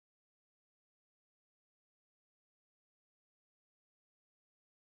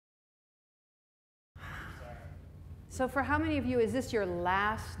So for how many of you, is this your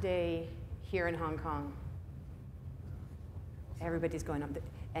last day here in Hong Kong? Everybody's going up,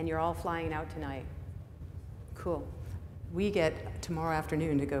 and you're all flying out tonight. Cool. We get tomorrow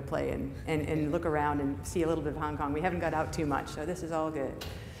afternoon to go play and look around and see a little bit of Hong Kong. We haven't got out too much, so this is all good.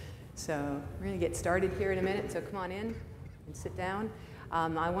 So we're going to get started here in a minute, so come on in and sit down.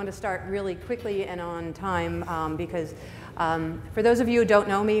 I want to start really quickly and on time because for those of you who don't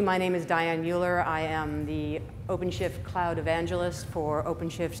know me, my name is Diane Mueller. I am the OpenShift Cloud Evangelist for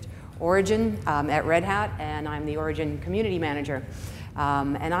OpenShift Origin at Red Hat, and I'm the Origin Community Manager.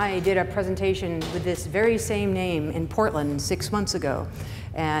 And I did a presentation with this very same name in Portland 6 months ago.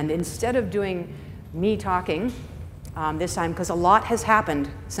 And instead of doing me talking this time, because a lot has happened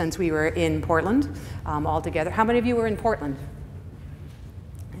since we were in Portland all together. How many of you were in Portland?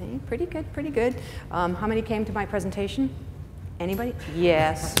 Okay, pretty good, pretty good. How many came to my presentation? Anybody?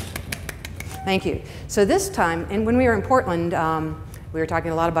 Yes. Thank you. So this time, and when we were in Portland, we were talking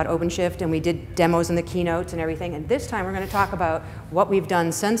a lot about OpenShift, and we did demos in the keynotes and everything. And this time, we're going to talk about what we've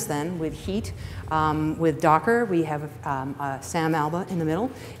done since then with Heat, with Docker. We have Sam Alba in the middle,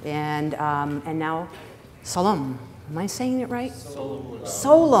 and now Solum. Am I saying it right? Solum.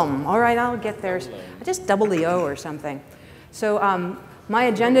 Solum. All right, I'll get there. I just double the O or something. So my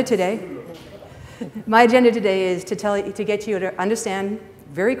agenda today is to get you to understand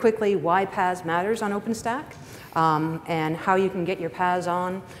very quickly why PaaS matters on OpenStack. And how you can get your PaaS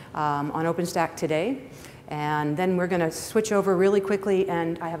on OpenStack today. And then we're going to switch over really quickly,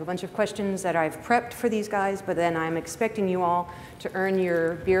 and I have a bunch of questions that I've prepped for these guys, but then I'm expecting you all to earn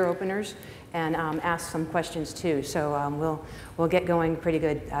your beer openers and ask some questions too. So we'll get going pretty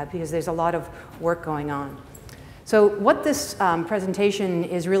good because there's a lot of work going on. So what this presentation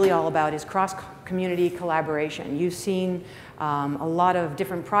is really all about is cross-community collaboration. You've seen a lot of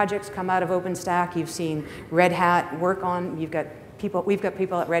different projects come out of OpenStack. You've seen Red Hat work on, we've got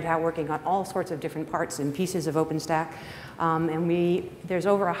people at Red Hat working on all sorts of different parts and pieces of OpenStack. And there's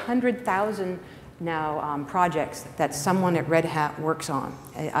over 100,000 now projects that someone at Red Hat works on.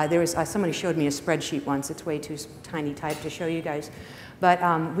 Somebody showed me a spreadsheet once. It's way too tiny type to show you guys. But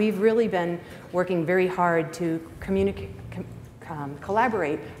we've really been working very hard to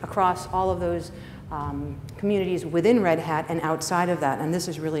collaborate across all of those communities within Red Hat and outside of that. And this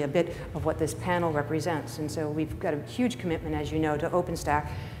is really a bit of what this panel represents. And so we've got a huge commitment, as you know, to OpenStack.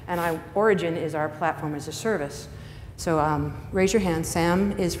 And Origin is our platform as a service. So raise your hand.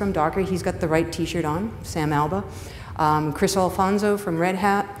 Sam is from Docker. He's got the right t-shirt on, Sam Alba. Chris Alfonso from Red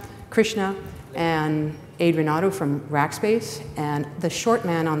Hat, Krishna, and Adrian Otto from Rackspace. And the short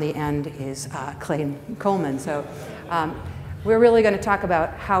man on the end is Clay Coleman. So we're really going to talk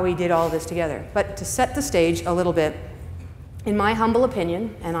about how we did all this together. But to set the stage a little bit, in my humble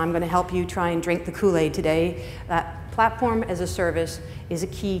opinion, and I'm going to help you try and drink the Kool-Aid today, that platform as a service is a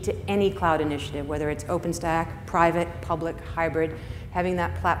key to any cloud initiative, whether it's OpenStack, private, public, hybrid. Having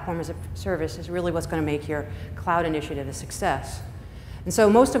that platform as a service is really what's going to make your cloud initiative a success. And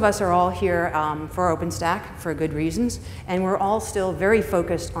so most of us are all here for OpenStack for good reasons, and we're all still very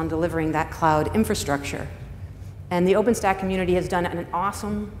focused on delivering that cloud infrastructure. And the OpenStack community has done an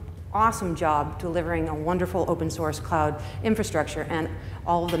awesome, awesome job delivering a wonderful open source cloud infrastructure, and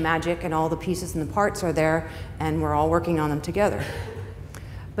all of the magic and all the pieces and the parts are there, and we're all working on them together.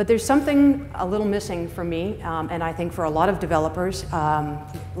 But there's something a little missing for me, and I think for a lot of developers.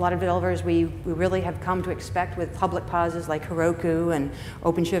 We really have come to expect with public PaaSes like Heroku and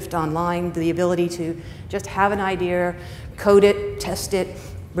OpenShift Online, the ability to just have an idea, code it, test it,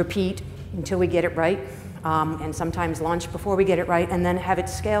 repeat until we get it right. And sometimes launch before we get it right, and then have it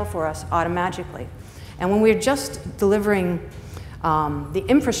scale for us automatically. And when we're just delivering the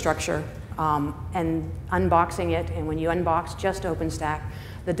infrastructure and unboxing it, and when you unbox just OpenStack,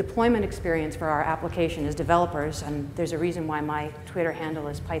 the deployment experience for our application as developers, and there's a reason why my Twitter handle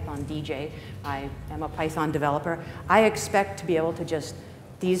is Python DJ. I am a Python developer. I expect to be able to just,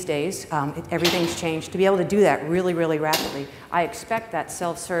 these days, everything's changed, to be able to do that really, really rapidly. I expect that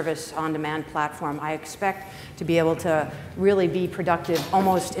self-service on-demand platform. I expect to be able to really be productive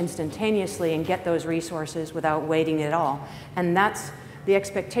almost instantaneously and get those resources without waiting at all. And that's the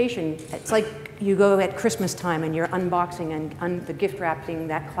expectation. It's like you go at Christmas time and you're unboxing and the gift wrapping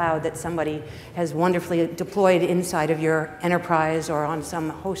that cloud that somebody has wonderfully deployed inside of your enterprise or on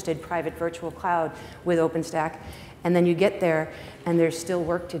some hosted private virtual cloud with OpenStack. And then you get there, and there's still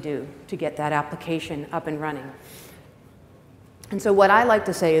work to do to get that application up and running. And so what I like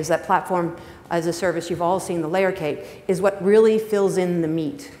to say is that platform as a service, you've all seen the layer cake, is what really fills in the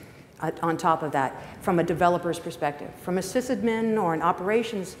meat on top of that from a developer's perspective. From a sysadmin or an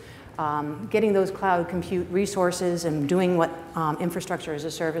operations getting those cloud compute resources and doing what infrastructure as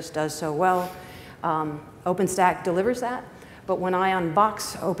a service does so well. OpenStack delivers that, but when I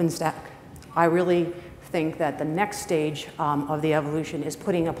unbox OpenStack, I really think that the next stage of the evolution is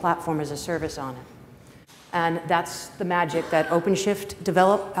putting a platform as a service on it. And that's the magic that OpenShift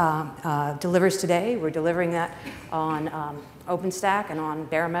delivers today. We're delivering that on OpenStack and on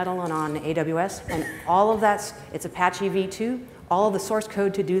bare metal and on AWS. And all of that's, it's Apache v2. All of the source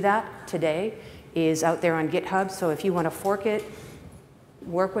code to do that today is out there on GitHub. So if you want to fork it,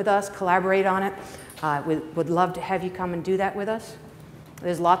 work with us, collaborate on it, would love to have you come and do that with us.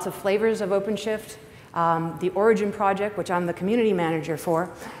 There's lots of flavors of OpenShift. The Origin project, which I'm the community manager for,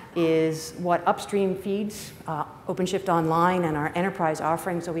 is what upstream feeds OpenShift Online and our enterprise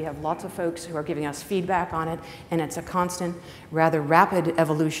offering. So we have lots of folks who are giving us feedback on it, and it's a constant, rather rapid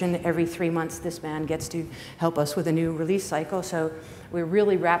evolution. Every 3 months, this man gets to help us with a new release cycle. So we're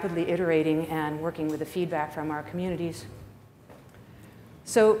really rapidly iterating and working with the feedback from our communities.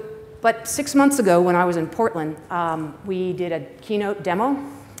 So, but 6 months ago, when I was in Portland, we did a keynote demo.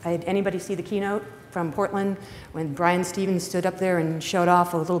 Anybody see the keynote from Portland when Brian Stevens stood up there and showed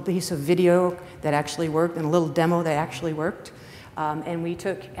off a little piece of video that actually worked and a little demo that actually worked? And we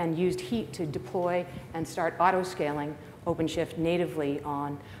took and used Heat to deploy and start auto-scaling OpenShift natively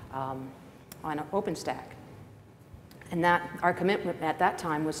on OpenStack. And that, our commitment at that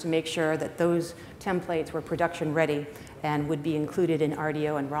time was to make sure that those templates were production ready and would be included in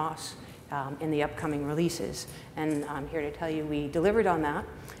RDO and ROS in the upcoming releases. And I'm here to tell you we delivered on that.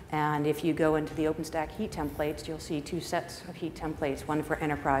 And if you go into the OpenStack Heat templates, you'll see 2 sets of Heat templates, one for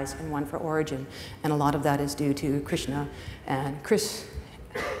Enterprise and one for Origin. And a lot of that is due to Krishna and Chris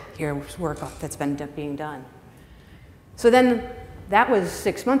here's work that's been being done. So then that was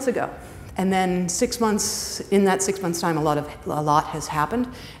 6 months ago. And then 6 months, in that 6 months time, a lot has happened.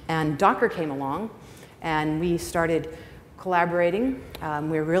 And Docker came along, and we started collaborating.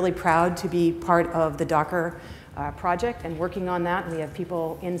 We're really proud to be part of the Docker project and working on that. We have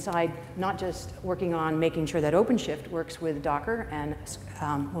people inside not just working on making sure that OpenShift works with Docker and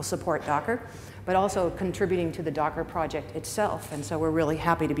will support Docker, but also contributing to the Docker project itself. And so we're really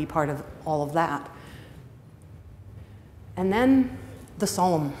happy to be part of all of that. And then the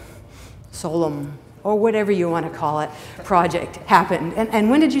Solemn, or whatever you want to call it, project happened. And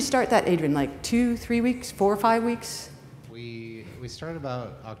when did you start that, Adrian? Like 2, 3 weeks, 4 or 5 weeks? We started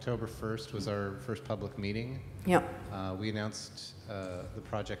about October 1st was our first public meeting. Yep. We announced the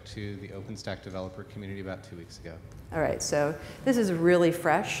project to the OpenStack developer community about 2 weeks ago. All right, so this is really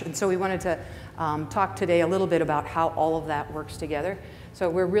fresh. And so we wanted to talk today a little bit about how all of that works together. So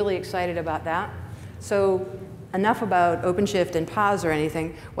we're really excited about that. So enough about OpenShift and PaaS or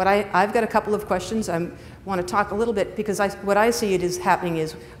anything. I've got a couple of questions. I want to talk a little bit because what I see it is happening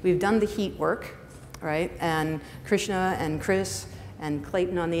is we've done the Heat work, right? And Krishna and Chris and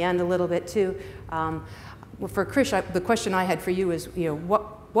Clayton on the end a little bit too. Well, for Krish, the question I had for you is,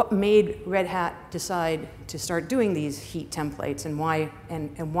 what made Red Hat decide to start doing these Heat templates, and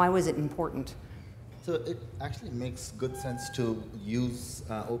why was it important? So it actually makes good sense to use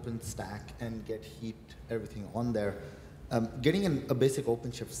OpenStack and get Heat everything on there. Getting a basic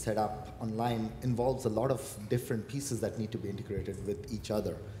OpenShift setup online involves a lot of different pieces that need to be integrated with each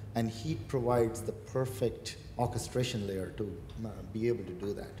other. And Heat provides the perfect orchestration layer to be able to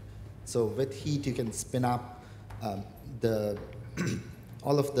do that. So with Heat, you can spin up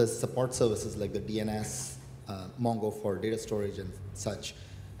all of the support services like the DNS, Mongo for data storage and such,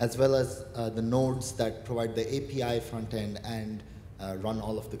 as well as the nodes that provide the API front end and run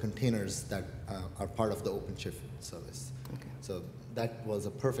all of the containers that are part of the OpenShift service. Okay. So that was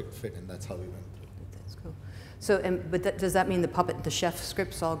a perfect fit, and that's how we went through. That's cool. So, but does that mean the chef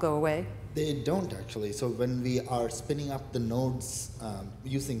scripts all go away? They don't actually. So when we are spinning up the nodes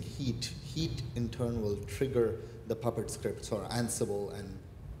using Heat, Heat in turn will trigger the Puppet scripts or Ansible, and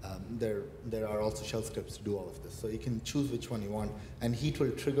there are also shell scripts to do all of this. So you can choose which one you want, and Heat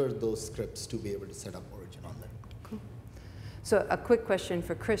will trigger those scripts to be able to set up Origin on there. Cool. So a quick question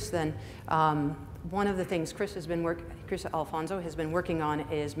for Chris then. One of the things Chris Alfonso has been working on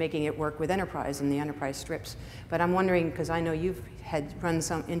is making it work with Enterprise and the Enterprise strips. But I'm wondering, because I know you've had run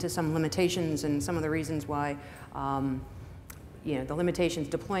into some limitations and some of the reasons why, the limitations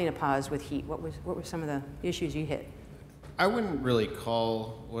deploying a PaaS with Heat. What were some of the issues you hit? I wouldn't really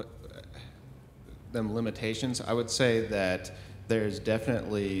call them limitations. I would say that there's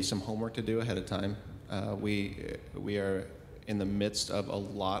definitely some homework to do ahead of time. We are in the midst of a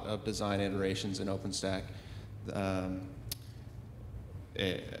lot of design iterations in OpenStack.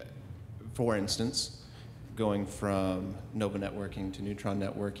 For instance, going from Nova networking to neutron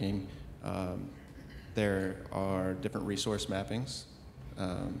networking. There are different resource mappings.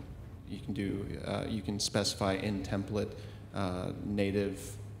 You can specify in template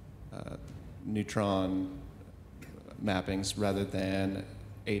native neutron mappings rather than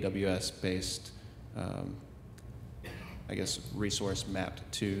AWS-based, I guess, resource mapped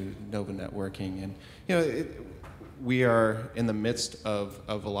to Nova networking. And we are in the midst of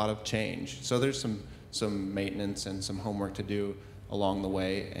a lot of change. So there's some maintenance and some homework to do along the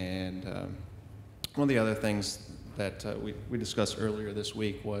way. And one of the other things that we discussed earlier this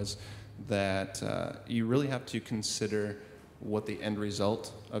week was that you really have to consider what the end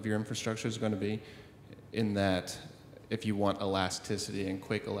result of your infrastructure is going to be, in that if you want elasticity and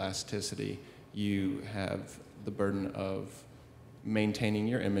quick elasticity, you have the burden of maintaining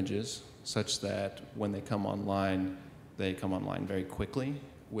your images such that when they come online very quickly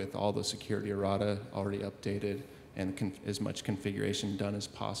with all the security errata already updated and as much configuration done as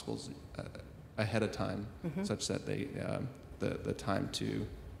possible ahead of time, such that the time to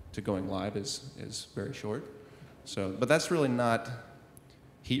going live is very short. So, but that's really not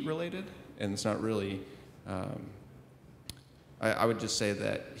heat related, and it's not really. I would just say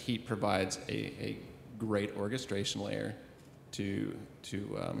that heat provides a great orchestration layer to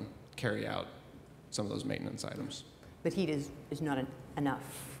carry out some of those maintenance items. But heat is not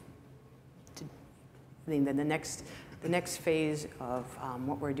enough. I mean, the next phase of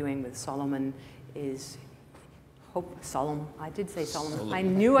what we're doing with Solomon is Solomon. I did say Solomon. Solomon. I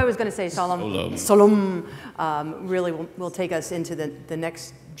knew I was going to say Solomon. Solomon really will take us into the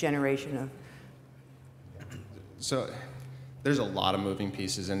next generation of. So there's a lot of moving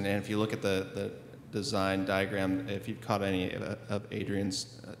pieces, and if you look at the design diagram, if you've caught any of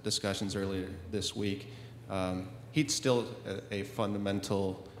Adrian's discussions earlier this week, heat's still a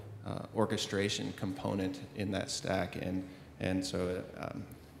fundamental orchestration component in that stack, and so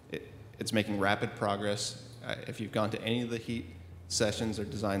it's making rapid progress. If you've gone to any of the heat sessions or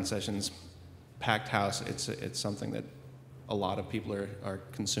design sessions, packed house, it's something that a lot of people are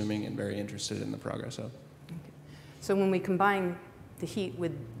consuming and very interested in the progress of. Okay. So when we combine the heat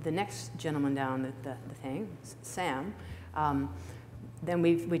with the next gentleman down the thing, Sam, then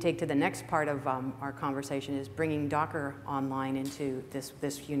we take to the next part of our conversation is bringing Docker online into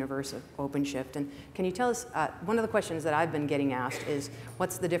this universe of OpenShift. And can you tell us, one of the questions that I've been getting asked is,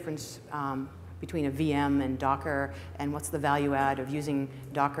 what's the difference between a VM and Docker, and what's the value add of using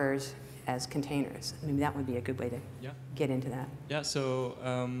Dockers as containers? Maybe that would be a good way to get into that. Yeah, so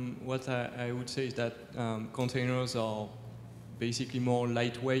what I would say is that containers are basically more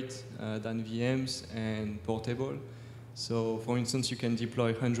lightweight than VMs and portable. So for instance, you can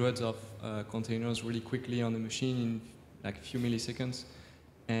deploy hundreds of containers really quickly on the machine in like a few milliseconds.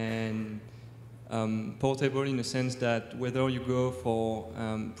 And portable in the sense that whether you go for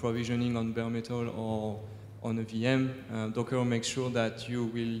provisioning on bare metal or on a VM, Docker makes sure that you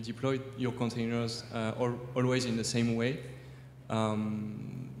will deploy your containers always in the same way.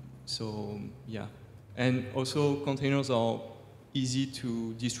 So yeah, and also containers are easy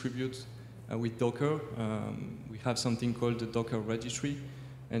to distribute with Docker. We have something called the Docker registry,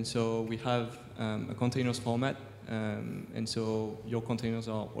 and so we have a containers format, and so your containers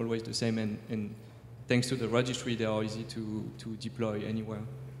are always the same, and thanks to the registry, they are easy to deploy anywhere.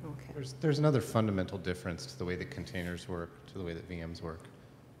 Okay. There's another fundamental difference to the way that containers work to the way that VMs work.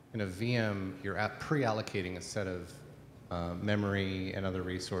 In a VM, you're pre-allocating a set of memory and other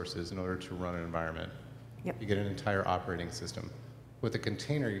resources in order to run an environment. Yep. You get an entire operating system. With a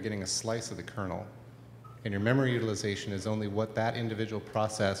container, you're getting a slice of the kernel, and your memory utilization is only what that individual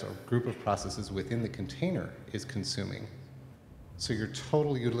process or group of processes within the container is consuming. So your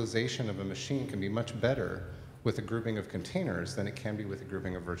total utilization of a machine can be much better with a grouping of containers than it can be with a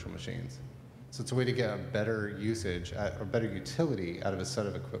grouping of virtual machines. So it's a way to get a better usage or better utility out of a set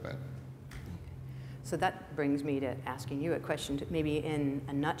of equipment. So that brings me to asking you a question, to maybe in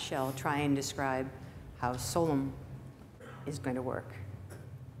a nutshell, try and describe how Solom is going to work.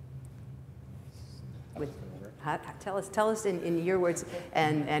 Tell us in your words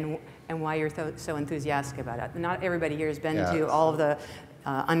and why you're so enthusiastic about it. Not everybody here has been to all of the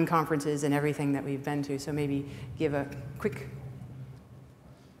unconferences and everything that we've been to, so maybe give a quick.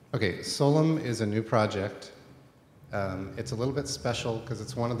 Okay, Solom is a new project. It's a little bit special because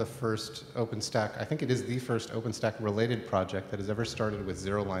it's one of the first OpenStack, I think it is the first OpenStack related project that has ever started with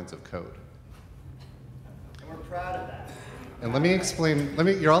 0 lines of code. And we're proud of that. And let me explain,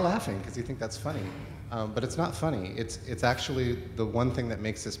 you're all laughing because you think that's funny, but it's not funny. It's actually the one thing that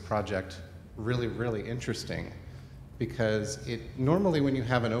makes this project really, really interesting, because normally when you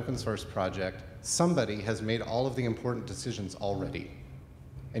have an open source project, somebody has made all of the important decisions already.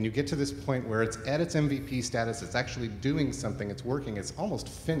 And you get to this point where it's at its MVP status, it's actually doing something, it's working, it's almost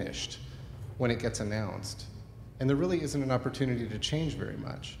finished when it gets announced. And there really isn't an opportunity to change very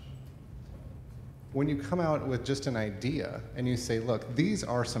much. When you come out with just an idea and you say, look, these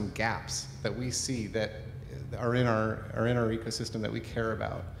are some gaps that we see that are in our ecosystem that we care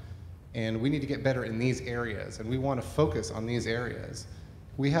about, and we need to get better in these areas, and we want to focus on these areas.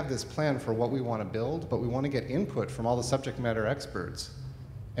 We have this plan for what we want to build, but we want to get input from all the subject matter experts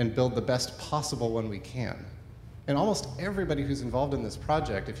and build the best possible one we can. And almost everybody who's involved in this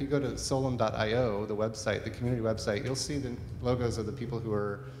project, if you go to solum.io, the website, the community website, you'll see the logos of the people who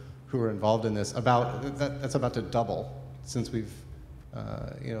are involved in this. That's about to double since we've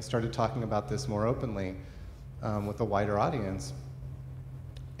started talking about this more openly with a wider audience.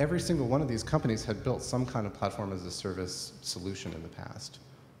 Every single one of these companies had built some kind of platform as a service solution in the past,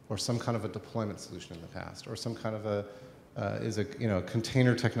 or some kind of a deployment solution in the past, or some kind of a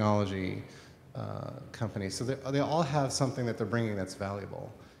container technology company. So they all have something that they're bringing that's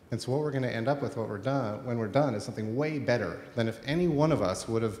valuable. And so what we're going to end up with when we're done is something way better than if any one of us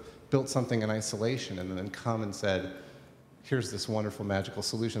would have built something in isolation and then come and said, here's this wonderful magical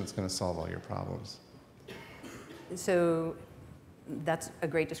solution that's going to solve all your problems. So that's a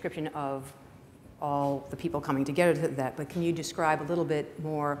great description of all the people coming together to that, but can you describe a little bit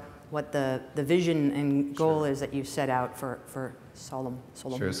more what the vision and goal is that you've set out for Solum?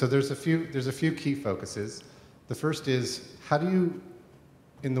 Sure, so there's a few key focuses. The first is, how do you,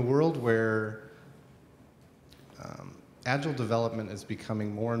 in the world where agile development is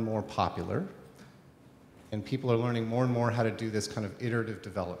becoming more and more popular, and people are learning more and more how to do this kind of iterative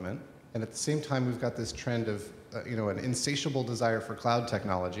development, and at the same time we've got this trend of an insatiable desire for cloud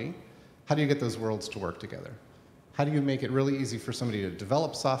technology, how do you get those worlds to work together? How do you make it really easy for somebody to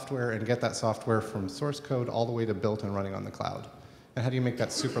develop software and get that software from source code all the way to built and running on the cloud? And how do you make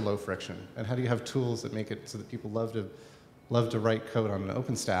that super low friction? And how do you have tools that make it so that people love to write code on an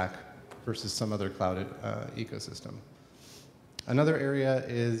OpenStack versus some other cloud ecosystem? Another area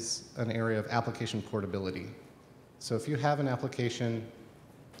is an area of application portability. So if you have an application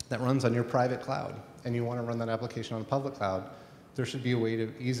that runs on your private cloud and you want to run that application on a public cloud, there should be a way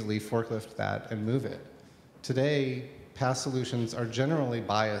to easily forklift that and move it. Today, PaaS solutions are generally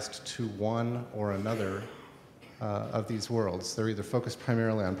biased to one or another of these worlds. They're either focused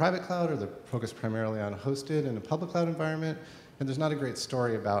primarily on private cloud or they're focused primarily on hosted in a public cloud environment, and there's not a great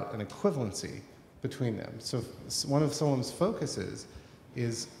story about an equivalency between them. So one of Solum's focuses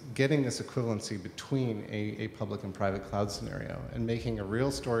is getting this equivalency between a public and private cloud scenario and making a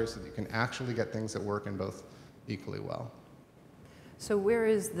real story so that you can actually get things that work in both equally well. So where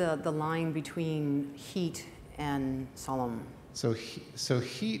is the line between Heat and Solum? So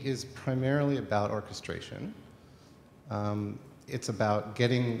Heat is primarily about orchestration. It's about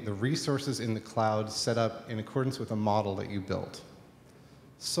getting the resources in the cloud set up in accordance with a model that you built.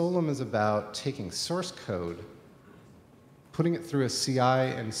 Solum is about taking source code, putting it through a CI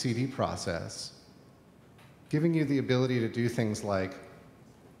and CD process, giving you the ability to do things like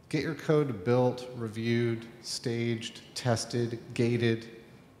get your code built, reviewed, staged, tested, gated,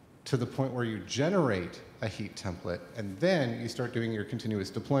 to the point where you generate a Heat template, and then you start doing your continuous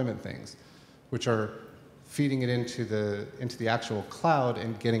deployment things, which are feeding it into the actual cloud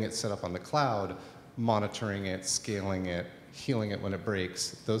and getting it set up on the cloud, monitoring it, scaling it, healing it when it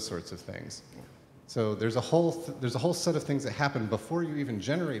breaks, those sorts of things. So there's a whole set of things that happen before you even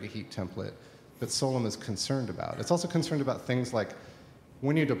generate a Heat template that Solum is concerned about. It's also concerned about things like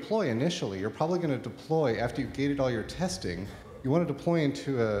when you deploy initially, you're probably going to deploy after you've gated all your testing. You want to deploy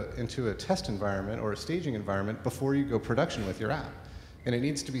into a test environment or a staging environment before you go production with your app. And it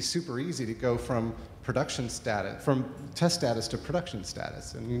needs to be super easy to go from test status to production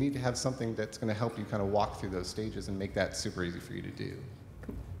status. And you need to have something that's going to help you kind of walk through those stages and make that super easy for you to do.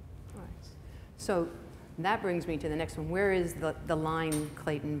 All right. So that brings me to the next one. Where is the line,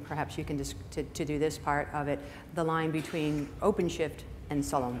 Clayton, perhaps you can just to do this part of it, the line between OpenShift and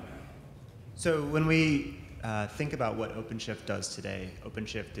Solum? So when we think about what OpenShift does today,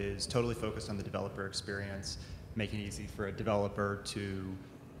 OpenShift is totally focused on the developer experience, making it easy for a developer to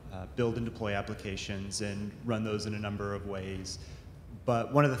build and deploy applications and run those in a number of ways.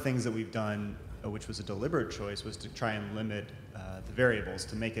 But one of the things that we've done, which was a deliberate choice, was to try and limit the variables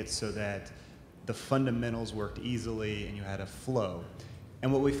to make it so that the fundamentals worked easily and you had a flow.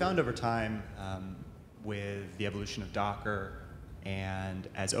 And what we found over time with the evolution of Docker and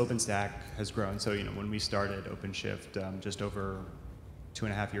as OpenStack has grown, so when we started OpenShift just over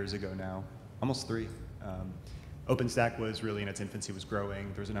 2.5 years ago now, almost 3, OpenStack was really in its infancy, was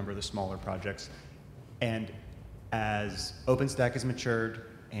growing. There was a number of the smaller projects. And as OpenStack has matured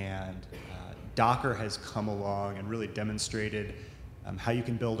and Docker has come along and really demonstrated how you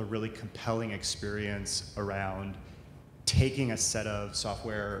can build a really compelling experience around taking a set of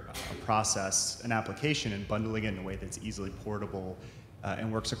software, a process, an application, and bundling it in a way that's easily portable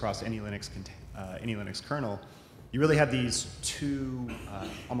and works across any Linux kernel, you really have these two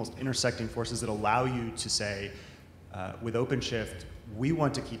almost intersecting forces that allow you to say, with OpenShift, we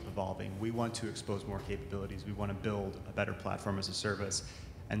want to keep evolving. We want to expose more capabilities. We want to build a better platform as a service.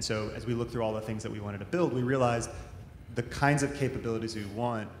 And so as we look through all the things that we wanted to build, we realized the kinds of capabilities we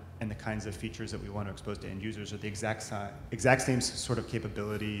want and the kinds of features that we want to expose to end users are the exact same sort of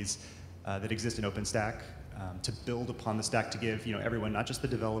capabilities that exist in OpenStack to build upon the stack to give everyone, not just the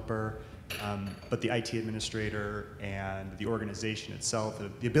developer, but the IT administrator and the organization itself,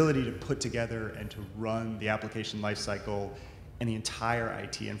 the ability to put together and to run the application lifecycle and the entire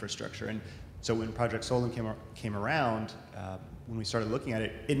IT infrastructure. And so when Project Solon came around, when we started looking at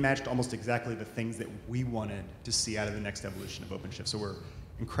it, it matched almost exactly the things that we wanted to see out of the next evolution of OpenShift. So we're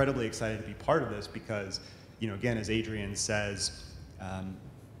incredibly excited to be part of this because, again, as Adrian says,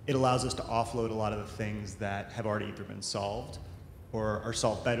 it allows us to offload a lot of the things that have already either been solved or are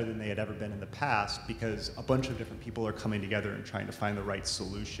solved better than they had ever been in the past because a bunch of different people are coming together and trying to find the right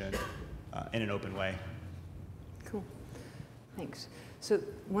solution in an open way. Cool. Thanks. So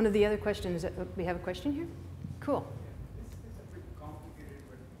one of the other questions, we have a question here? Cool. This is a bit complicated,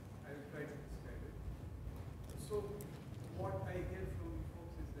 but I will try to describe it. So what I hear from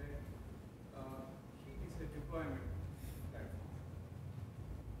folks is that Heat is a deployment platform.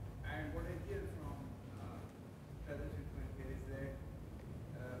 And what I hear from other gentlemen here is that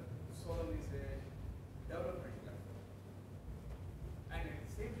Solon is a development platform. And at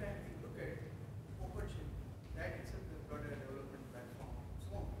the same time, if you look at OpenShift, that itself has got a development platform of its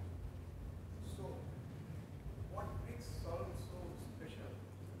own. So what makes Solon so special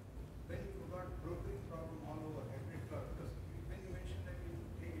when you've got brokering problem all over every cloud? Because when you mentioned that you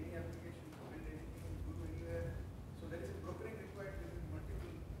take any application, build anything, go to anywhere, so there is a brokering required within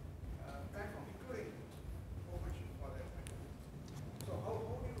multiple platforms, including OpenShift for that matter. So how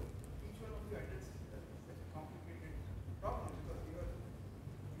do you, each one of you address such a complicated problem? Because you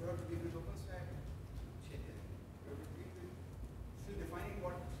have to deal with OpenStack changes. You have to deal with still defining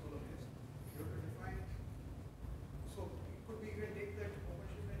what Solon is. You have to define. So could we even take that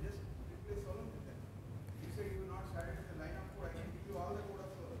OpenShift and just replace Solon with that? You say you will not start with the line of code. I can give you all the code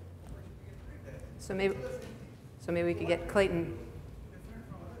of OpenShift. You can put it there. So maybe we could get Clayton. Different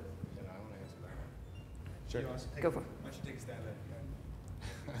from others. Yeah, I want to answer that. Sure. Go for it. Why don't you take a stab at it?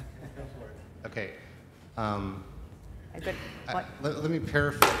 Okay. What? Let me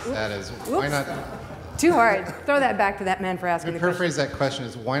paraphrase that as why not? Too hard. Throw that back to that man for asking Let me the question. paraphrase that question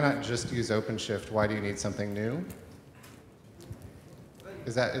as why not just use OpenShift? Why do you need something new?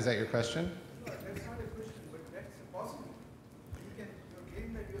 Is that your question? No, that's not a question, but that's possible. You're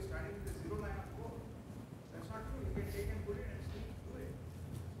claiming that you're starting with a zero line of code. That's not true. You can take and put it and still do it.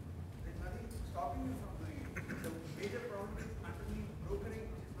 There's nothing stopping you from doing it. The major problem is underneath brokering,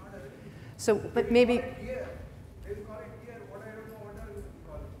 which is not available. So, but maybe, Here, they'll call it here. What I don't know, what are you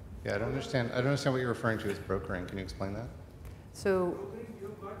call it? Yeah, I don't understand what you're referring to as brokering. Can you explain that? so Brokering,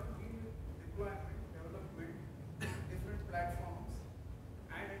 you've got to deal with deployment, development, different platforms,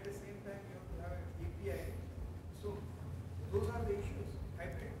 and at the same time you have to have an API. So those are the issues.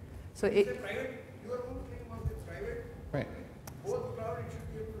 Hybrid. So It's it- a private. Your own claim was it's private. Right. Both cloud, it should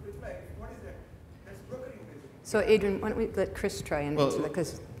be able to deploy. What is that? That's brokering basically. So Adrian, why don't we let Chris try and answer that?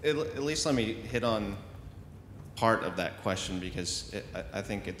 Because At least let me hit on part of that question because I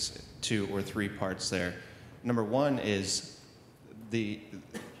think it's 2 or 3 parts there. Number one is the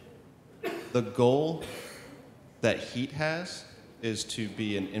goal that Heat has is to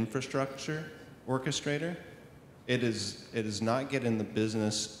be an infrastructure orchestrator. It is not get in the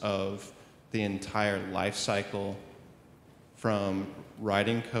business of the entire life cycle from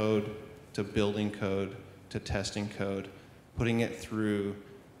writing code to building code to testing code, putting it through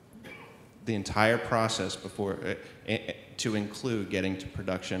the entire process before to include getting to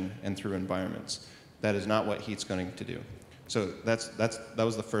production and through environments. That is not what Heat's going to do. So that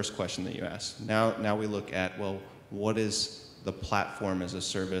was the first question that you asked. Now we look at, well, what is the platform as a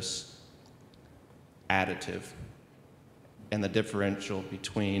service additive and the differential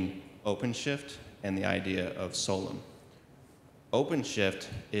between OpenShift and the idea of Solon. OpenShift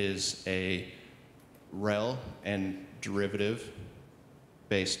is a rel and derivative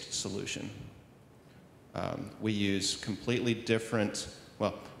based solution. We use completely different,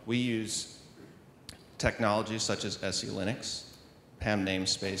 well, we use technologies such as SE Linux, PAM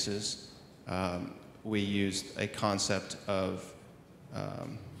namespaces. We used a concept of,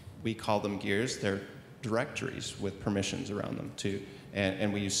 we call them gears. They're directories with permissions around them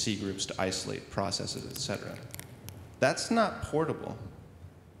and we use C groups to isolate processes, etc. That's not portable.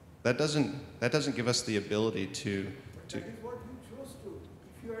 That doesn't give us the ability to. That is what you chose to.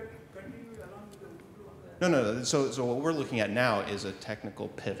 If you had continued along with the No. So what we're looking at now is a technical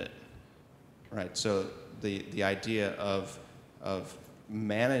pivot, right? So the idea of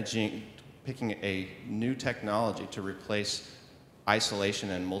picking a new technology to replace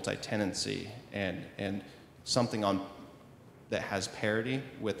isolation and multi-tenancy and something that has parity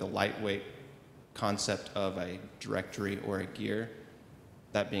with a lightweight concept of a directory or a gear,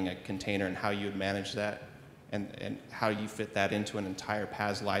 that being a container, and how you would manage that, and how you fit that into an entire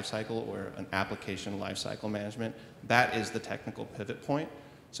PaaS lifecycle or an application lifecycle management. That is the technical pivot point.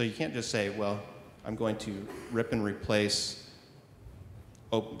 So you can't just say, well, I'm going to rip and replace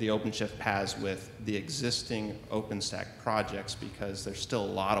the OpenShift PaaS with the existing OpenStack projects, because there's still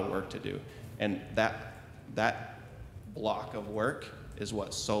a lot of work to do. And that block of work is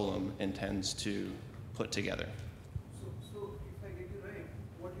what Solum intends to put together. So if I get you right,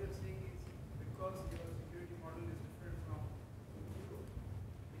 what you're saying is because your security model is different from Europe,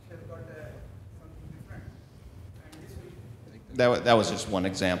 which has got something different, and this will. That was just one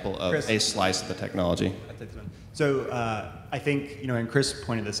example of Chris. a slice of the technology. So I think, and Chris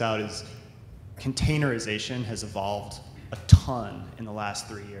pointed this out, is containerization has evolved a ton in the last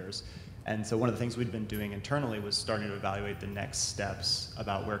 3 years. And so one of the things we'd been doing internally was starting to evaluate the next steps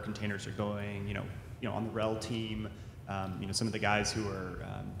about where containers are going. On the RHEL team, some of the guys who are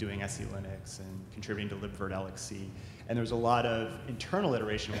doing SE Linux and contributing to libvirt-LXC. And there's a lot of internal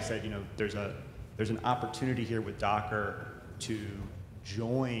iteration. We said, there's an opportunity here with Docker to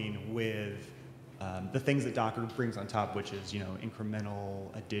join with the things that Docker brings on top, which is incremental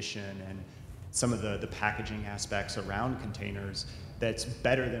addition and some of the packaging aspects around containers that's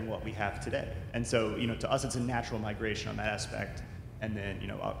better than what we have today. And so to us it's a natural migration on that aspect. And then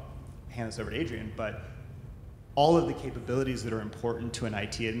I'll hand this over to Adrian, but all of the capabilities that are important to an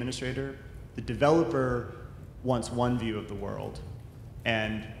IT administrator, the developer wants one view of the world,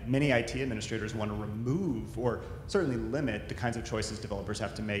 and many IT administrators want to remove or certainly limit the kinds of choices developers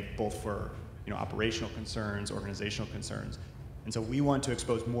have to make, both for operational concerns, organizational concerns. And so we want to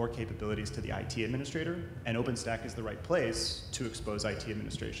expose more capabilities to the IT administrator, and OpenStack is the right place to expose IT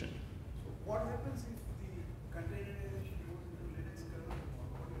administration. So what happens if the containerization goes into Linux kernel?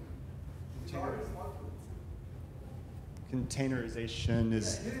 It's always possible. Containerization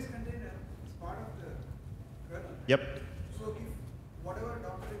is. Yeah, here is container. It's part of the kernel. Yep. So if whatever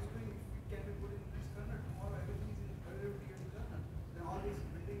Docker is doing, if it can be put in this kernel, tomorrow everything is in kernel, then all this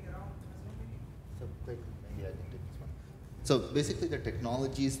building around has no meaning. So quick, maybe I can take this one. So basically the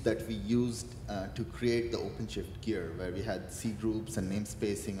technologies that we used to create the OpenShift gear, where we had C groups and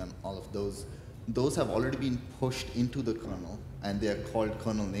namespacing and all of those have already been pushed into the kernel, and they are called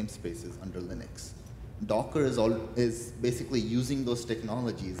kernel namespaces under Linux. Docker is basically using those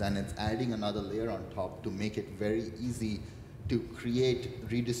technologies, and it's adding another layer on top to make it very easy to create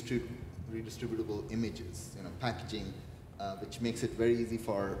redistributable images, packaging, which makes it very easy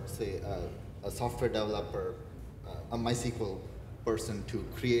for, say, a software developer, a MySQL person to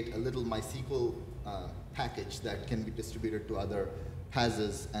create a little MySQL package that can be distributed to other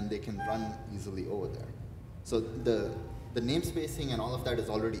PaaSes, and they can run easily over there. So the namespacing and all of that is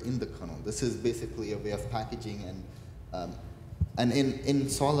already in the kernel. This is basically a way of packaging, and in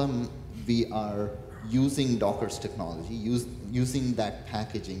Solum we are using Docker's technology, using that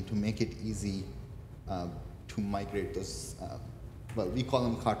packaging to make it easy to migrate those. Well, we call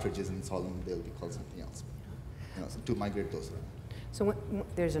them cartridges in Solum. They'll be called something else. To migrate those around. So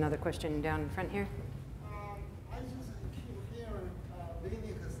there's another question down in front here. I just keep hearing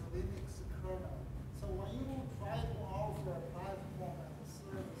Linux kernel. So when you try to offer a platform as a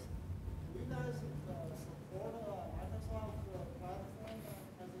service, do you guys support Microsoft platform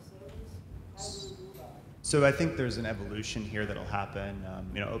as a service? How do you do that? So I think there's an evolution here that'll happen.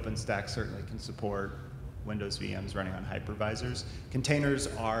 OpenStack certainly can support Windows VMs running on hypervisors. Containers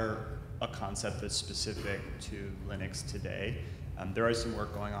are a concept that's specific to Linux today. There is some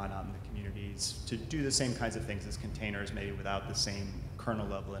work going on out in the communities to do the same kinds of things as containers, maybe without the same kernel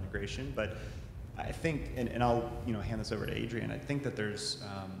level integration. But I think, and I'll hand this over to Adrian, I think that there's,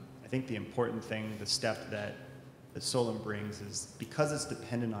 I think the important thing, the step that Solum brings is, because it's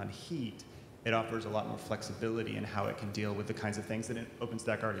dependent on heat, it offers a lot more flexibility in how it can deal with the kinds of things that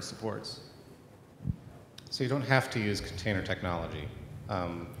OpenStack already supports. So you don't have to use container technology.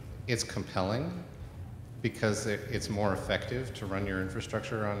 It's compelling, because it's more effective to run your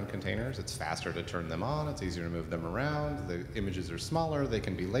infrastructure on containers. It's faster to turn them on, it's easier to move them around, the images are smaller, they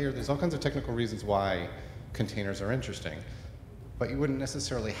can be layered. There's all kinds of technical reasons why containers are interesting. But you wouldn't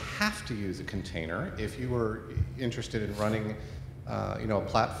necessarily have to use a container if you were interested in running a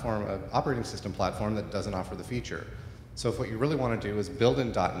platform, an operating system platform that doesn't offer the feature. So if what you really want to do is build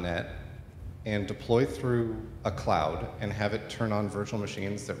in .NET and deploy through a cloud and have it turn on virtual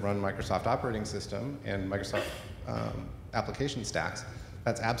machines that run Microsoft operating system and Microsoft application stacks,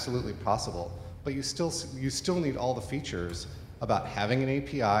 that's absolutely possible. But you still need all the features about having an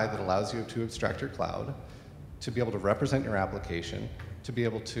API that allows you to abstract your cloud, to be able to represent your application, to be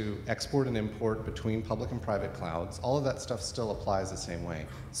able to export and import between public and private clouds. All of that stuff still applies the same way.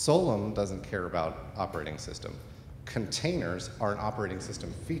 Solem doesn't care about operating system. Containers are an operating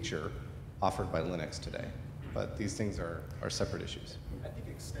system feature offered by Linux today. But these things are separate issues. I think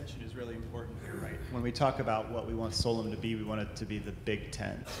extension is really important here, right? When we talk about what we want Solem to be, we want it to be the big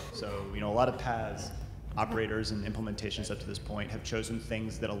tent. So, a lot of PaaS operators and implementations up to this point have chosen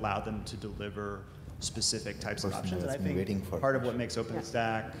things that allow them to deliver specific types of options. And I think part of what makes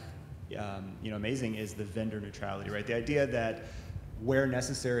OpenStack amazing is the vendor neutrality, right? The idea that where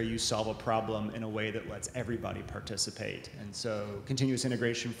necessary, you solve a problem in a way that lets everybody participate. And so continuous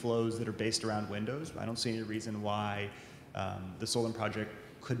integration flows that are based around Windows, I don't see any reason why the Solem project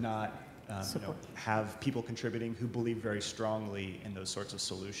could not have people contributing who believe very strongly in those sorts of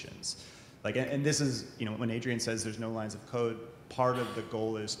solutions. And this is, when Adrian says there's no lines of code, part of the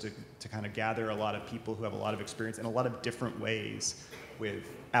goal is to kind of gather a lot of people who have a lot of experience in a lot of different ways with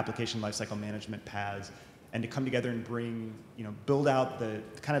application lifecycle management paths, and to come together and bring, build out the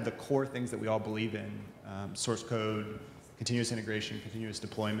kind of the core things that we all believe in, source code, continuous integration, continuous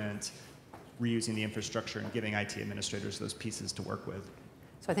deployment, reusing the infrastructure, and giving IT administrators those pieces to work with.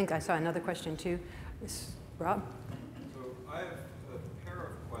 So I think I saw another question too. Rob? So I have a pair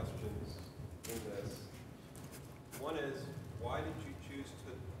of questions in this. One is, why did you choose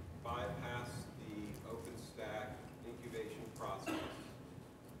to bypass the OpenStack incubation process?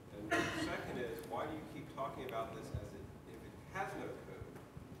 And the second is, why do you keep talking about this as if it has no code?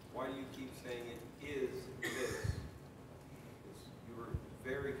 Why do you keep saying it is this? You were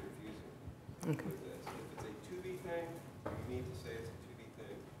very confusing with this. If it's a to-be thing, you need to say it's a to-be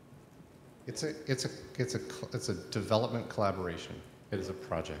thing. It's a development collaboration. It is a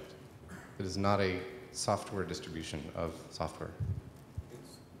project. It is not a software distribution of software.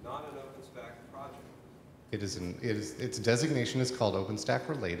 It's not an OpenStack project. Its designation is called OpenStack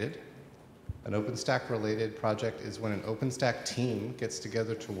Related. An OpenStack Related project is when an OpenStack team gets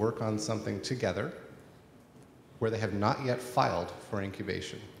together to work on something together where they have not yet filed for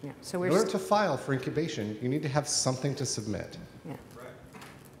incubation. Yeah. So in order to file for incubation, you need to have something to submit. Yeah. Correct.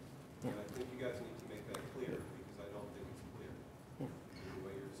 Yeah. And I think you guys need to make that clear, because I don't think it's clear in the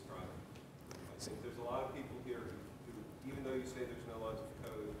way you're describing. I think there's a lot of people here who, even though you say there's no lines of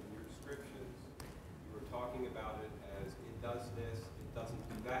code in your descriptions, you were talking about it as it does this, it doesn't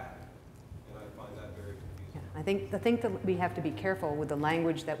do that. And I find that very confusing. Yeah. I think that we have to be careful with the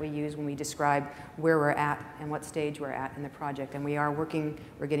language that we use when we describe where we're at and what stage we're at in the project. And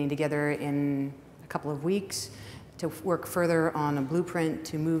we're getting together in a couple of weeks to work further on a blueprint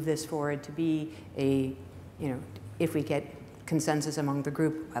to move this forward to be if we get consensus among the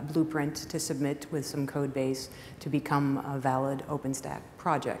group, a blueprint to submit with some code base to become a valid OpenStack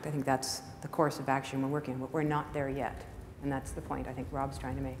project. I think that's the course of action we're working on, but we're not there yet. And that's the point I think Rob's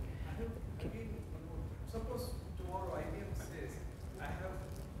trying to make. Suppose tomorrow IBM says, I have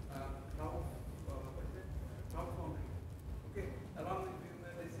cloud foundry. Okay, along with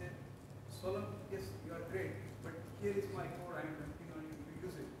they say, Solem, yes, you are great, but here is my code, I am working on it,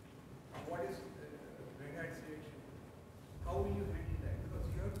 you use it. What is RedHat's reaction? How will you handle that? Because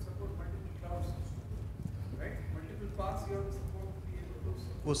you have to support multiple clouds, right? Multiple paths you have to support to be able to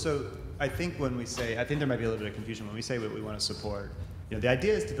support. Well, so I think when we say, I think there might be a little bit of confusion when we say what we want to support. The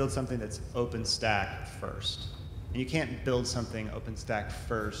idea is to build something that's OpenStack first. And you can't build something OpenStack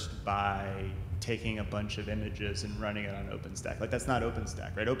first by taking a bunch of images and running it on OpenStack. That's not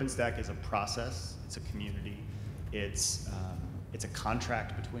OpenStack, right? OpenStack is a process, it's a community, it's a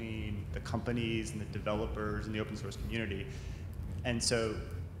contract between the companies and the developers and the open source community. And so,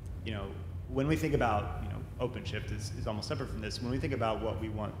 when we think about, OpenShift is almost separate from this. When we think about what we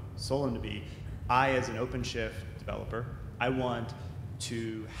want Solem to be, I, as an OpenShift developer, I want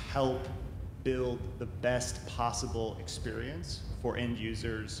to help build the best possible experience for end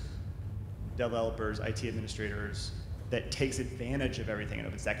users, developers, IT administrators, that takes advantage of everything in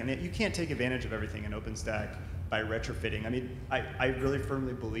OpenStack. And you can't take advantage of everything in OpenStack by retrofitting. I mean, I really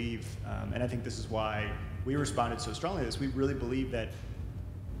firmly believe, and I think this is why we responded so strongly to this. We really believe that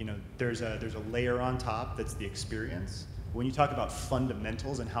there's a layer on top that's the experience. When you talk about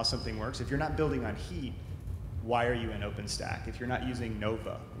fundamentals and how something works, if you're not building on heat, why are you in OpenStack? If you're not using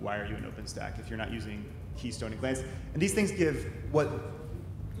Nova, why are you in OpenStack? If you're not using Keystone and Glance, and these things give what. To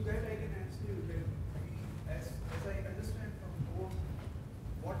that I can answer you that as I understand from both,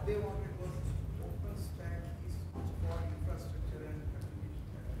 what they wanted was OpenStack is for infrastructure and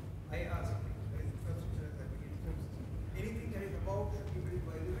application. I asked infrastructure and application. Anything that is about should be built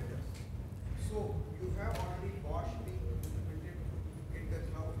by the vendors. So you have already partially implemented in the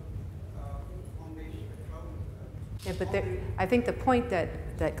cloud foundation, cloud. Yeah, but I think the point that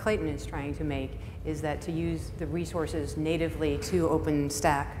Clayton is trying to make is that to use the resources natively to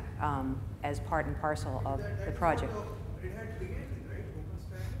OpenStack as part and parcel of the project. RedHat began with, right?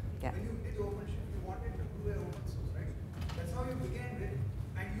 OpenStack. Yeah. When you did OpenShift, you wanted to do an open source, right? That's how you began with,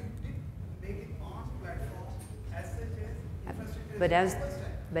 and you did make it on platforms as such as infrastructure.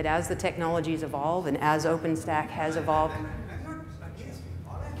 But as the technologies evolve and as OpenStack has evolved. I'm not against it.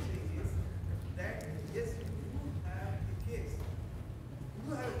 All I'm saying is that yes, you have a case.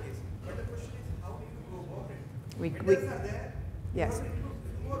 You have a case. But the question is, how do you go about it? Vendors are there. Yes.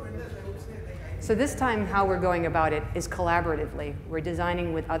 More vendors, I would say, So this time how we're going about it is collaboratively. We're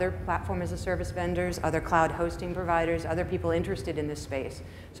designing with other platform as a service vendors, other cloud hosting providers, other people interested in this space.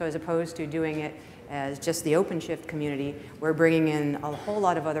 So as opposed to doing it as just the OpenShift community, we're bringing in a whole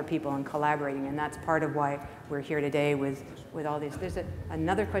lot of other people and collaborating, and that's part of why we're here today with all these. There's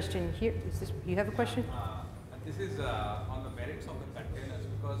another question here. You have a question? This is on the merits of the containers,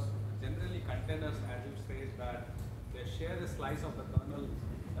 because generally containers, as you say, is that they share a slice of the kernel.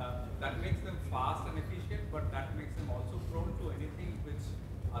 That makes them fast and efficient, but that makes them also prone to anything which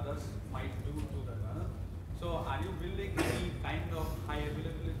others might do to the kernel. So are you building any kind of high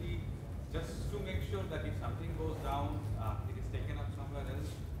availability just to make sure that if something goes down, it is taken up somewhere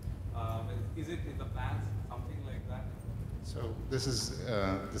else? Is it in the plans, something like that? So this is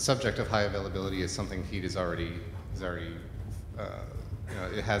the subject of high availability is something Heat is already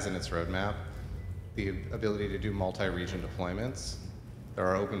it has in its roadmap. The ability to do multi-region deployments. There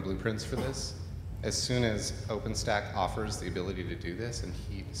are open blueprints for this. As soon as OpenStack offers the ability to do this and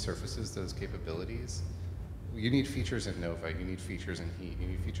Heat surfaces those capabilities, you need features in Nova, you need features in Heat, you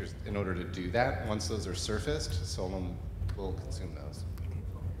need features in order to do that. Once those are surfaced, Solom will consume those.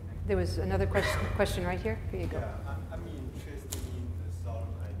 There was another question right here. Here you go. Yeah, I'm interested in the Solom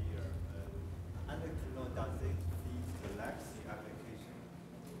idea. I'd like to know, does it feed the legacy application?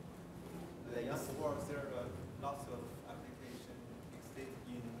 In the world, there are lots of applications exist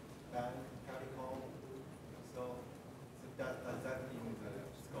in bank, telecom. So does that mean the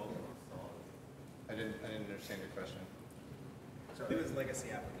scope of Solom? I didn't understand your question. So it was legacy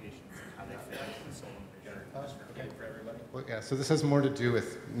applications, how they fit into the Solom vision. Okay for everybody? Well, yeah, so this has more to do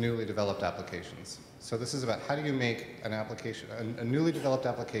with newly developed applications. So this is about how do you make an application, a newly developed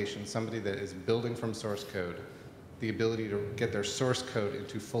application, somebody that is building from source code, the ability to get their source code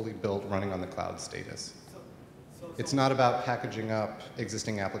into fully built, running on the cloud status. It's not about packaging up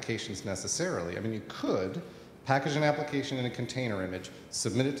existing applications necessarily. I mean, you could package an application in a container image,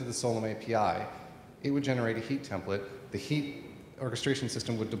 submit it to the Solom API, it would generate a Heat template, the Heat orchestration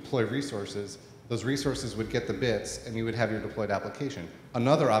system would deploy resources, those resources would get the bits, and you would have your deployed application.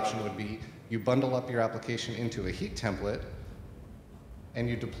 Another option would be you bundle up your application into a Heat template, and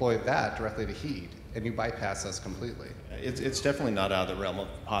you deploy that directly to Heat, and you bypass us completely. It's definitely not out of the realm of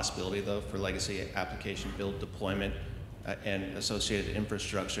possibility, though, for legacy application build, deployment, and associated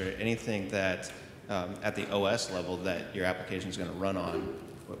infrastructure. Anything that, at the OS level, that your application is going to run on,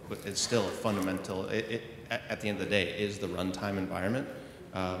 it's still a fundamental. At the end of the day, is the runtime environment.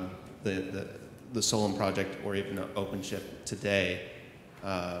 The Solom project, or even OpenShift today,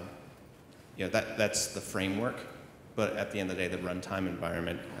 that's the framework. But at the end of the day, the runtime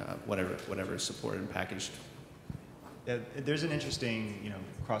environment, whatever is supported and packaged. Yeah, there's an interesting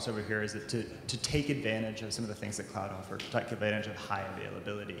crossover here, is that to take advantage of some of the things that cloud offer, to take advantage of high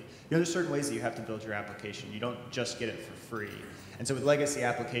availability. There's certain ways that you have to build your application. You don't just get it for free. And so with legacy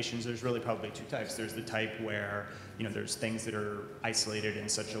applications, there's really probably two types. There's the type where there's things that are isolated in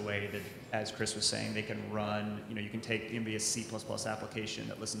such a way that, as Chris was saying, they can run. You can take maybe a C++ application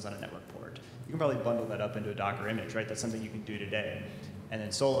that listens on a network port. You can probably bundle that up into a Docker image, right? That's something you can do today. And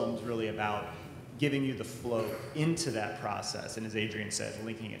then Solom's really about giving you the flow into that process, and as Adrian said,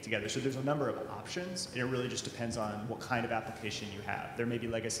 linking it together. So there's a number of options, and it really just depends on what kind of application you have. There may be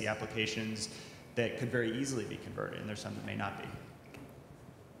legacy applications that could very easily be converted, and there's some that may not be.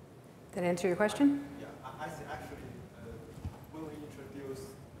 Did that answer your question? Yeah, I see. Actually, when we introduce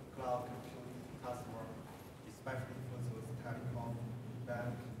cloud computing to customer,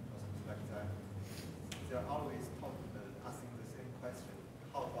 that they're always asking the same question: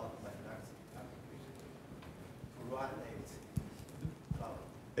 how about my next application to run it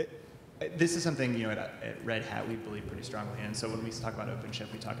cloud? This is something at RedHat we believe pretty strongly in. So when we talk about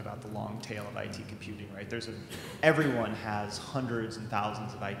OpenShift, we talk about the long tail of IT computing, right? Everyone has hundreds and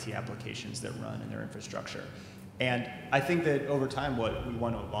thousands of IT applications that run in their infrastructure. And I think that over time, what we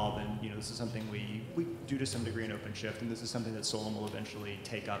want to evolve, and this is something we do to some degree in OpenShift, and this is something that Solem will eventually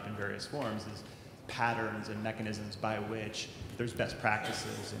take up in various forms, is patterns and mechanisms by which there's best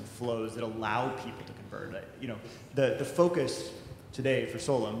practices and flows that allow people to convert. The focus today for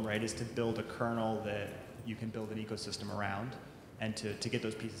Solem, right, is to build a kernel that you can build an ecosystem around, and to get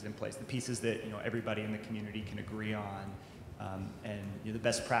those pieces in place, the pieces that everybody in the community can agree on. And the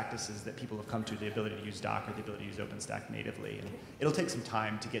best practices that people have come to, the ability to use Docker, the ability to use OpenStack natively. And it'll take some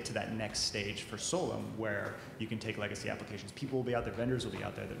time to get to that next stage for Solem where you can take legacy applications. People will be out there, vendors will be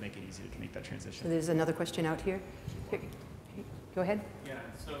out there that make it easy to make that transition. So there's another question out here. Go ahead. Yeah,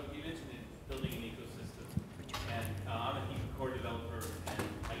 so you mentioned building an ecosystem. And I'm a core developer, and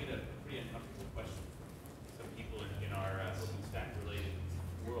I get a pretty uncomfortable question from some people in our OpenStack related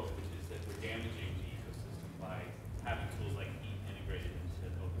world, which is that we're damaging the ecosystem by having tools like integrated into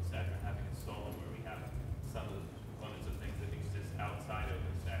OpenStack, or having a Solem where we have some of the components of things that exist outside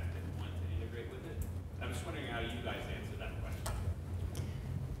OpenStack that want to integrate with it. I'm just wondering how you guys answer that question.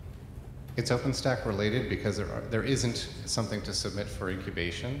 It's OpenStack related because there isn't something to submit for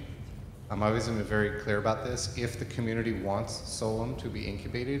incubation. I've always been very clear about this. If the community wants Solem to be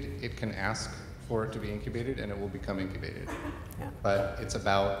incubated, it can ask for it to be incubated and it will become incubated. Yeah. But it's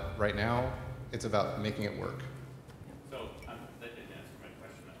about, right now, it's about making it work. So that didn't answer my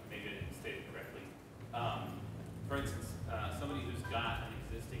question. Maybe I didn't state it correctly. For instance, somebody who's got an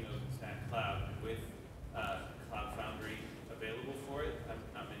existing OpenStack cloud with Cloud Foundry available for it, I'm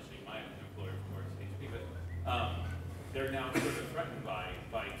not mentioning my employer, of course, HP, but they're now sort of threatened by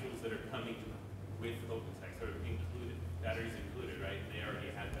tools that are coming with OpenStack, sort of included, batteries included, right? And they already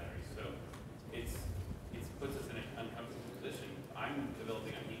had batteries. So it puts us in an uncomfortable position. I'm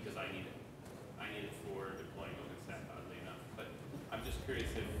developing on heat because I need it. I need it for deploying OpenStack, oddly enough. But I'm just curious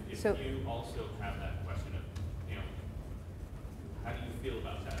if you also have that question of, how do you feel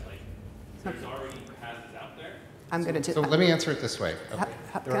about that? Like, there's already PaaSes out there. So let me answer it this way.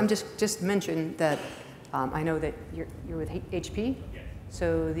 Okay. I'm just mention that I know that you're with HP. Yes.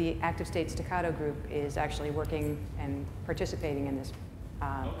 So the Active State Staccato group is actually working and participating in this.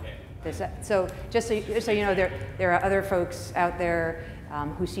 Okay. So just so you know, there are other folks out there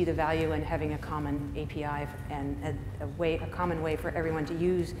who see the value in having a common API and a common way for everyone to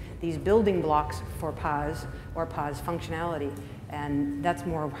use these building blocks for PaaS or PaaS functionality. And that's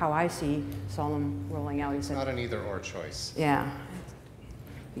more of how I see Solem rolling out. It's not an either or choice. Yeah.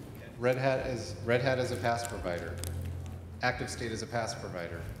 RedHat is a PaaS provider. Active State is a PaaS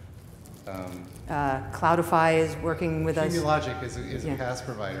provider. Cloudify is working with us. Logic is a PaaS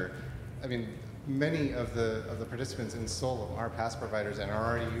provider. I mean, many of the participants in Solem are PaaS providers and are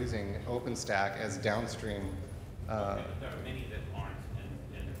already using OpenStack as downstream. There are many that aren't,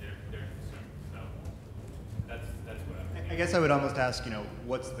 and they're concerned. So that's what I'm. I guess I would almost ask,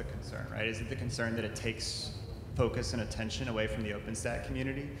 what's the concern, right? Is it the concern that it takes focus and attention away from the OpenStack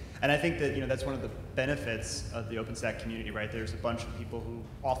community? And I think that that's one of the benefits of the OpenStack community, right? There's a bunch of people who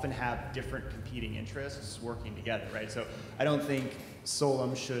often have different competing interests working together, right? So I don't think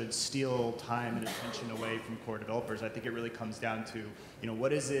Solem should steal time and attention away from core developers. I think it really comes down to,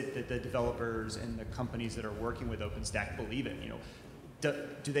 what is it that the developers and the companies that are working with OpenStack believe in?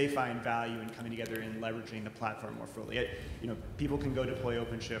 Do they find value in coming together and leveraging the platform more fully? People can go deploy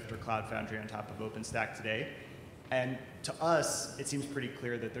OpenShift or Cloud Foundry on top of OpenStack today. And to us, it seems pretty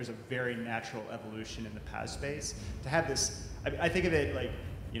clear that there's a very natural evolution in the PaaS space to have this. I think of it like,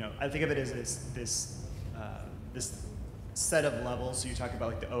 I think of it as this set of levels. So you talk about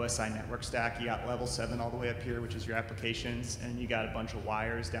like the OSI network stack. You got level 7 all the way up here, which is your applications, and you got a bunch of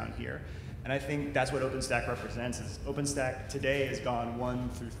wires down here. And I think that's what OpenStack represents. Is OpenStack today has gone 1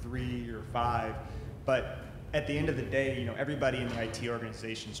 through 3 or 5, but at the end of the day, everybody in the IT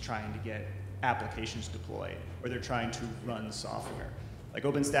organization is trying to get applications deployed, or they're trying to run software. Like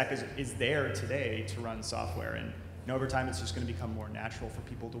OpenStack is there today to run software, and over time it's just going to become more natural for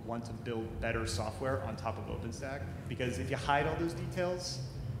people to want to build better software on top of OpenStack, because if you hide all those details,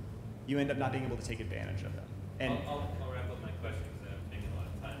 you end up not being able to take advantage of them. And I'll wrap up my question because I'm taking a lot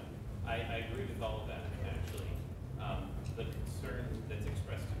of time. I agree with all of that, actually. The concern that's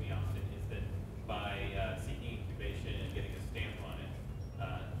expressed to me often is that by seeking incubation and getting a stamp on it,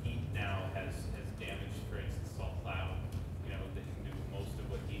 Heat now has damaged, for instance, Salt Cloud, that can do most of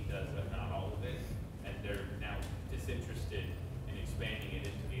what Heat does, but not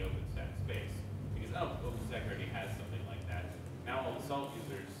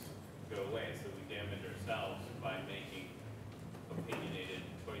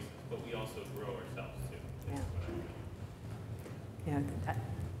also grow ourselves too. Yeah. Yeah.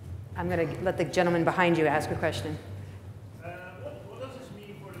 I'm going to let the gentleman behind you ask a question. What does this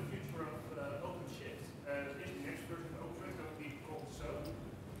mean for the future of OpenShift? Is the next version of OpenShift going to be called so?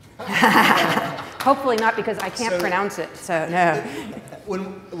 Hopefully not, because I can't pronounce it, so no.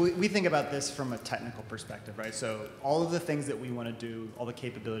 When we think about this from a technical perspective, right? So all of the things that we want to do, all the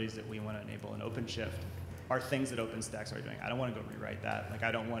capabilities that we want to enable in OpenShift are things that OpenStack's already doing. I don't want to go rewrite that. Like,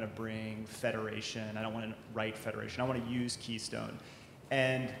 I don't want to bring federation. I don't want to write federation. I want to use Keystone.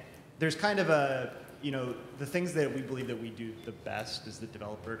 And there's kind of a, the things that we believe that we do the best is the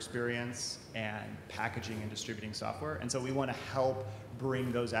developer experience and packaging and distributing software. And so we want to help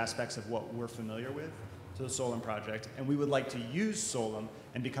bring those aspects of what we're familiar with to the Solem project. And we would like to use Solem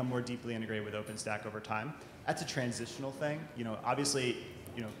and become more deeply integrated with OpenStack over time. That's a transitional thing. Obviously,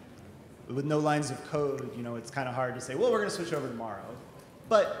 with no lines of code, it's kind of hard to say, well, we're going to switch over tomorrow.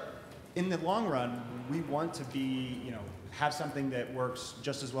 But in the long run, we want to be, have something that works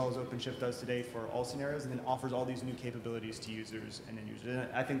just as well as OpenShift does today for all scenarios, and then offers all these new capabilities to users and end users.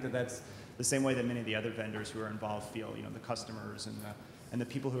 And I think that that's the same way that many of the other vendors who are involved feel. The customers and the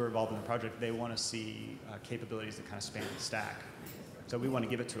people who are involved in the project, they want to see capabilities that kind of span the stack. So we want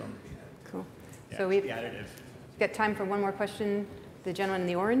to give it to them. Cool. Yeah, So we've additive. got time for one more question. The gentleman in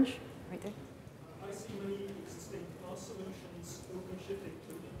the orange, right there. I see many existing PaaS solutions, OpenShift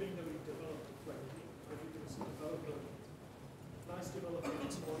included, being that we developed correctly. Everything's developer, nice developer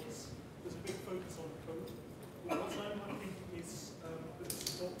exploits. There's a big focus on code. What I'm thinking is the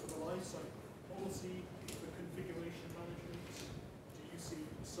support for the lifecycle policy, the configuration management. Do you see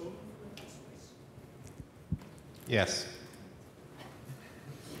Solem for instance? Yes.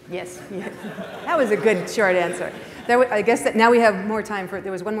 Yes. That was a good short answer. I guess that now we have more time for,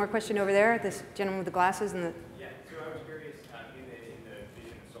 there was one more question over there, this gentleman with the glasses and the. Yeah, so I was curious, in the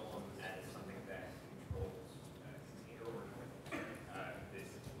vision of Solem as something that controls container order, this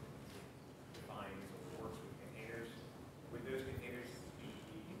defines or works with containers. Would those containers be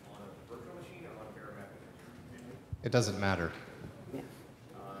on a virtual machine or on a bare metal? It doesn't matter.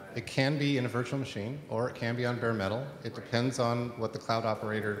 It can be in a virtual machine, or it can be on bare metal. It depends on what the cloud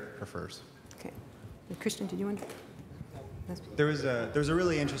operator prefers. Okay. Christian, did you want to? There's a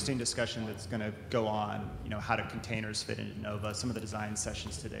really interesting discussion that's going to go on, how do containers fit into Nova. Some of the design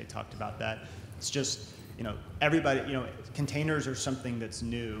sessions today talked about that. It's just, everybody, containers are something that's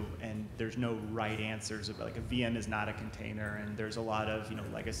new, and there's no right answers. Like a VM is not a container, and there's a lot of,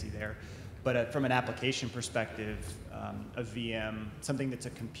 legacy there. But from an application perspective, a VM, something that's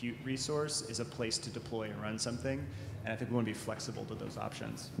a compute resource, is a place to deploy and run something. And I think we want to be flexible to those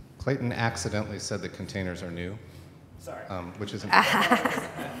options. Clayton accidentally said that containers are new. Sorry. Which isn't.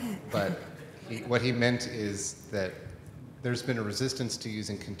 But what he meant is that there's been a resistance to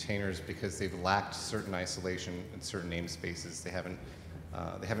using containers because they've lacked certain isolation and certain namespaces. They haven't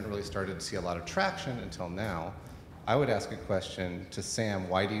really started to see a lot of traction until now. I would ask a question to Sam.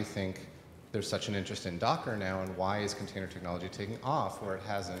 Why do you think there's such an interest in Docker now, and why is container technology taking off where it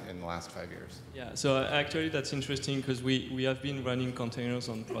hasn't in the last 5 years? Yeah, so actually that's interesting because we have been running containers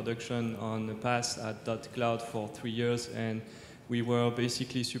on production on the PaaS at .cloud for 3 years, and we were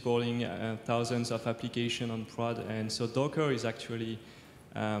basically supporting thousands of applications on prod, and so Docker is actually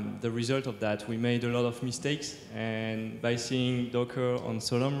the result of that. We made a lot of mistakes, and by seeing Docker on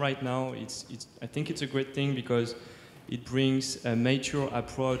Solem right now, I think it's a great thing because it brings a mature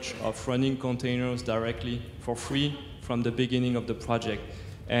approach of running containers directly for free from the beginning of the project.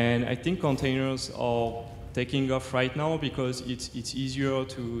 And I think containers are taking off right now because it's easier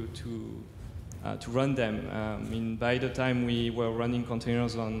to run them. I mean, by the time we were running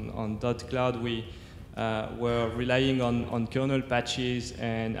containers on .cloud, we were relying on kernel patches,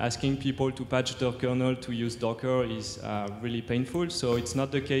 and asking people to patch their kernel to use Docker is really painful, so it's not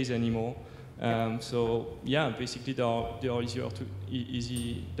the case anymore. So yeah, basically they are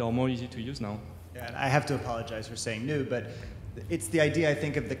more easy to use now. Yeah, and I have to apologize for saying new, but it's the idea, I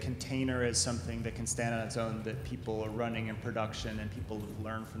think, of the container as something that can stand on its own, that people are running in production and people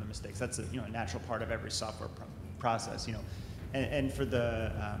learn from the mistakes. That's a natural part of every software process. And for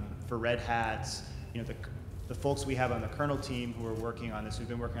for RedHat, the folks we have on the kernel team who are working on this, who've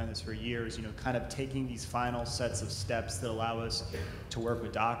been working on this for years, kind of taking these final sets of steps that allow us to work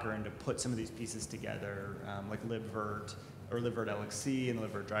with Docker and to put some of these pieces together, like libvirt or libvirt LXC and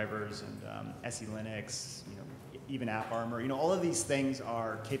libvirt drivers and SE Linux, even AppArmor. All of these things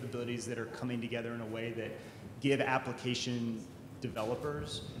are capabilities that are coming together in a way that give application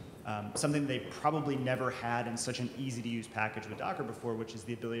developers something they probably never had in such an easy-to-use package with Docker before, which is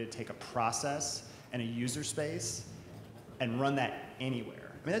the ability to take a process and a user space and run that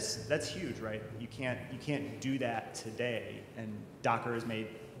anywhere. I mean, that's huge, right? You can't do that today, and Docker's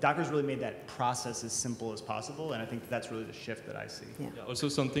really made that process as simple as possible, and I think that's really the shift that I see. Yeah. Yeah, also,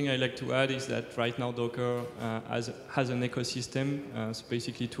 something I like to add is that right now Docker has an ecosystem, so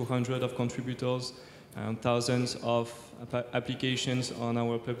basically 200 of contributors, thousands of applications on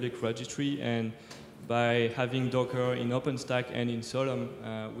our public registry, and by having Docker in OpenStack and in Solom,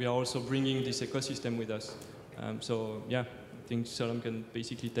 we are also bringing this ecosystem with us. So yeah, I think Solom can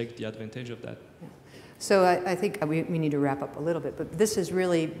basically take the advantage of that. Yeah. So I think we need to wrap up a little bit, but this has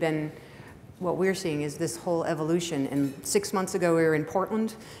really been, what we're seeing is this whole evolution. And 6 months ago we were in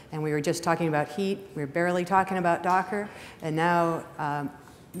Portland and we were just talking about heat, we were barely talking about Docker, and now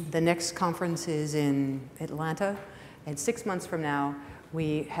the next conference is in Atlanta, and 6 months from now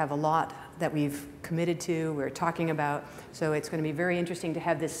we have a lot that we've committed to, we're talking about, so it's going to be very interesting to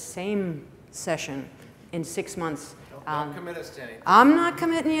have this same session in 6 months. Don't commit us to anything. I'm not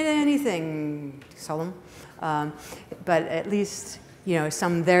committing you to anything, Solom, but at least, you know,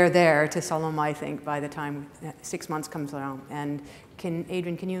 some there to Solom, I think, by the time 6 months comes around. And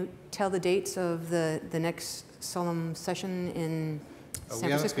Adrian, can you tell the dates of the next Solom session in San Francisco?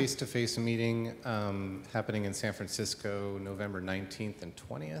 We have a face-to-face meeting happening in San Francisco November 19th and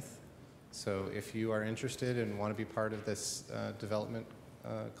 20th. So if you are interested and want to be part of this development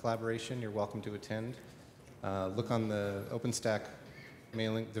collaboration, you're welcome to attend. Look on the OpenStack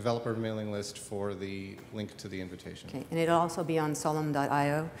developer mailing list for the link to the invitation. Okay, and it'll also be on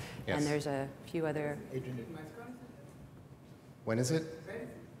solom.io, yes. And there's a few other... When is it?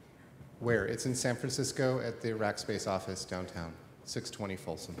 Where? It's in San Francisco at the Rackspace office downtown, 620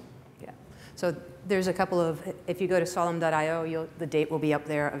 Folsom. Yeah, so there's a couple of, if you go to solom.io, the date will be up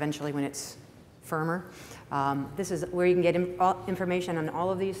there eventually when it's firmer. This is where you can get information on all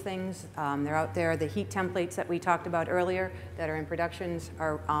of these things. They're out there. The heat templates that we talked about earlier that are in productions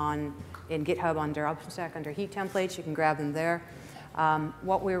are in GitHub under OpenStack under heat templates. You can grab them there.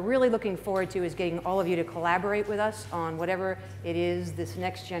 What we're really looking forward to is getting all of you to collaborate with us on whatever it is this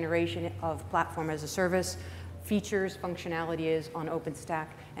next generation of platform as a service, features, functionality is on OpenStack,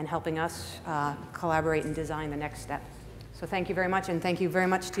 and helping us collaborate and design the next step. So thank you very much, and thank you very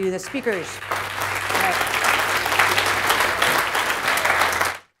much to the speakers.